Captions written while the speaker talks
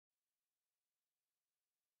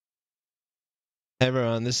Hey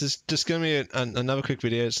everyone, this is just going to be another quick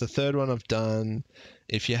video. It's the third one I've done.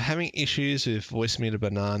 If you're having issues with VoiceMeeter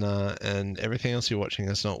Banana and everything else you're watching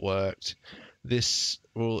has not worked, this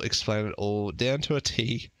will explain it all down to a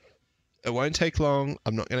T. It won't take long.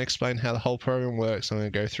 I'm not going to explain how the whole program works. I'm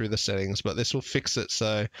going to go through the settings, but this will fix it.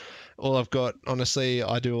 So all I've got, honestly,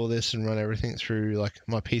 I do all this and run everything through like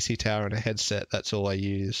my PC tower and a headset. That's all I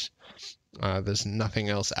use. There's nothing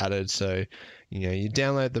else added, so you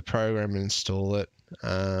download the program and install it.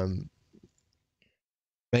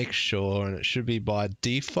 Make sure, and it should be by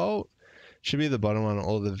default, should be the bottom one,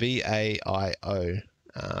 or the VAIO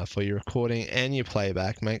for your recording and your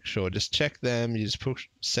playback. Make sure, just check them. You just push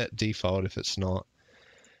set default if it's not,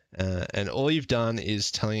 and all you've done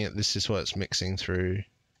is telling it this is what it's mixing through,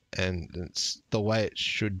 and it's the way it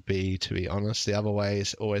should be, to be honest. The other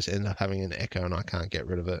ways always end up having an echo and I can't get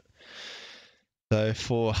rid of it. So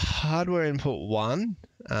for hardware input 1,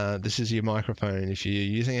 this is your microphone. If you're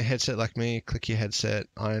using a headset like me, click your headset.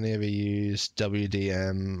 I only ever use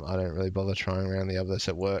WDM. I don't really bother trying around the others.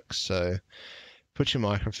 It works. So put your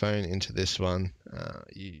microphone into this one.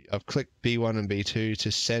 I've clicked B1 and B2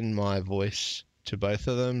 to send my voice to both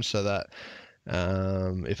of them, so that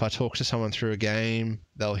if I talk to someone through a game,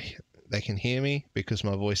 they can hear me because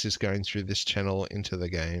my voice is going through this channel into the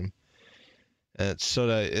game. And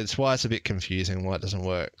it's why it's a bit confusing why it doesn't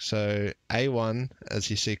work. So A1, as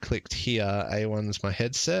you see clicked here, A1 is my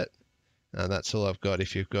headset. That's all I've got.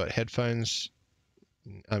 If you've got headphones,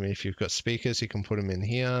 if you've got speakers, you can put them in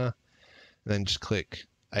here. Then just click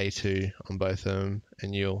A2 on both of them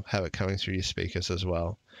and you'll have it coming through your speakers as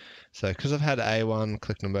well. So because I've had A1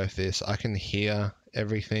 clicked on both this, I can hear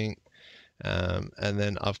everything. And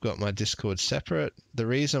then I've got my Discord separate. The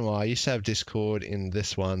reason why I used to have Discord in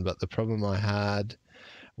this one, but the problem I had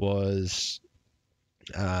was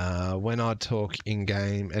when I'd talk in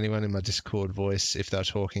game, anyone in my Discord voice, if they're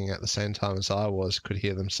talking at the same time as I was, could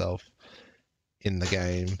hear themselves in the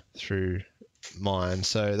game through mine.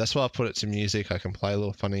 So that's why I put it to music. I can play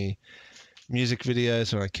little funny music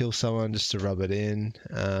videos when I kill someone just to rub it in.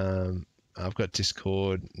 I've got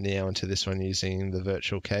Discord now into this one using the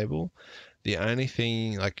virtual cable. The only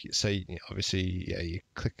thing, obviously, you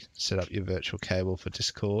click set up your virtual cable for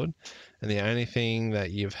Discord, and the only thing that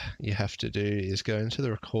you have to do is go into the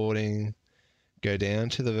recording, go down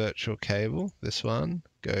to the virtual cable, this one,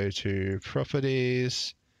 go to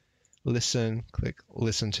properties, listen, click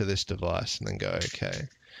listen to this device, and then go OK.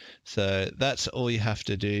 So that's all you have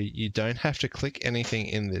to do. You don't have to click anything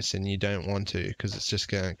in this, and you don't want to, because it's just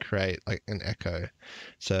going to create like an echo.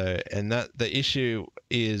 So, and that the issue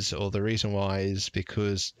is, or the reason why, is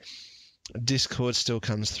because Discord still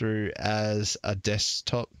comes through as a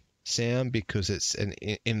desktop sound because it's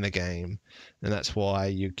in the game, and that's why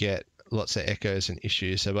you get lots of echoes and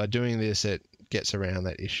issues. So by doing this, it gets around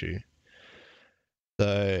that issue.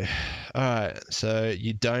 So, alright, so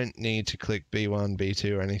you don't need to click B1,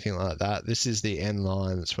 B2 or anything like that. This is the end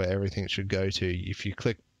line. That's where everything should go to. If you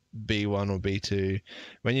click B1 or B2,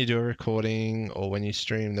 when you do a recording or when you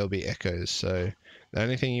stream, there'll be echoes. So the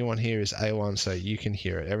only thing you want here is A1 so you can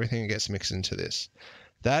hear it. Everything gets mixed into this.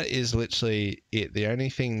 That is literally it. The only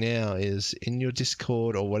thing now is in your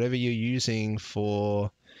Discord or whatever you're using for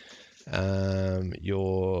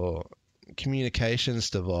your communications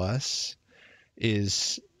device,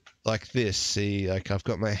 is like this. See, like I've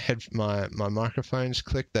got my microphones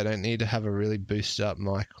clicked. They don't need to have a really boosted up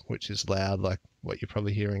mic, which is loud, like what you're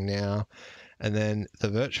probably hearing now. And then the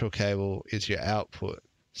virtual cable is your output.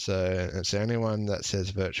 So it's the only one that says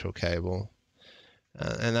virtual cable,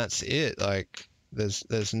 and that's it. Like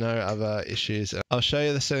there's no other issues. I'll show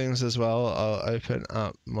you the settings as well. I'll open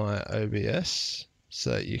up my OBS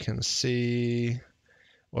so you can see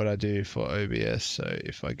what I do for OBS. So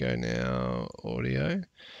if I go now, audio,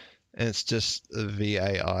 and it's just the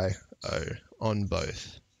VAIO on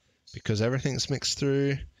both, because everything's mixed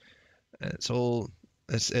through, and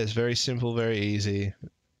it's very simple, very easy.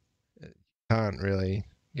 You can't really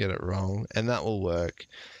get it wrong, and that will work.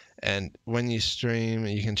 And when you stream,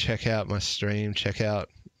 you can check out my stream, check out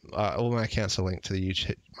all my accounts are linked to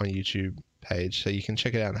my YouTube page, so you can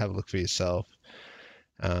check it out and have a look for yourself.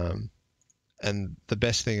 And the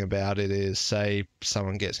best thing about it is, say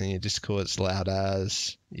someone gets in your Discord, it's loud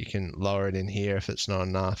as, you can lower it in here if it's not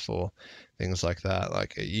enough, or things like that.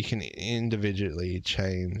 Like you can individually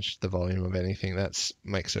change the volume of anything. That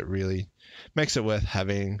makes it worth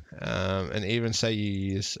having. And even say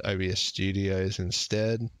you use OBS Studios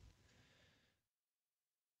instead.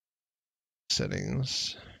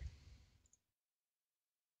 Settings.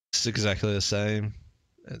 It's exactly the same.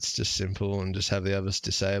 It's just simple, and just have the others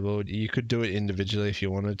disabled. You could do it individually if you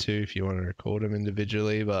wanted to, if you want to record them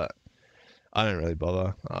individually, but I don't really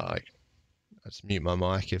bother. I just mute my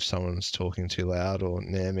mic if someone's talking too loud or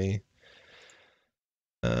near me.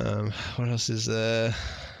 What else is there?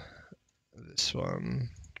 This one.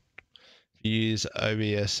 If you use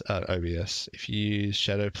OBS, if you use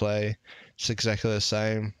Shadow Play, it's exactly the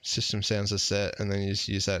same. System sounds are set, and then you just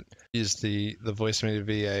use the VoiceMeeter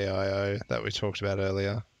VAIO that we talked about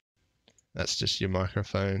earlier. That's just your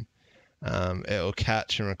microphone. It'll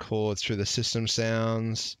catch and record through the system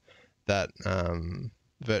sounds. That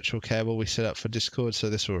virtual cable we set up for Discord, so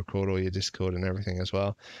this will record all your Discord and everything as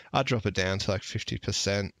well. I drop it down to like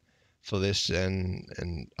 50% for this,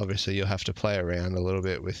 and obviously you'll have to play around a little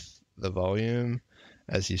bit with the volume.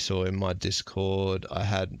 As you saw in my Discord, I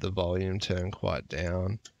had the volume turned quite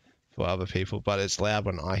down for other people, but it's loud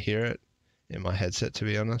when I hear it in my headset, to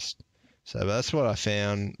be honest. So that's what I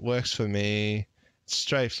found works for me. It's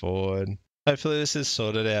straightforward. Hopefully this has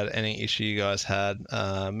sorted out any issue you guys had.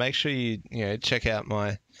 Make sure you check out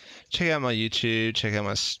my YouTube, check out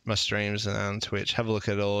my streams on Twitch. Have a look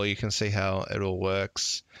at it all. You can see how it all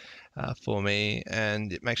works for me.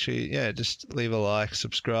 And make sure you just leave a like,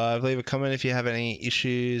 subscribe, leave a comment if you have any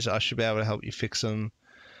issues. I should be able to help you fix them.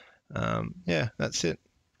 Yeah, that's it.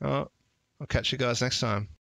 All right, I'll catch you guys next time.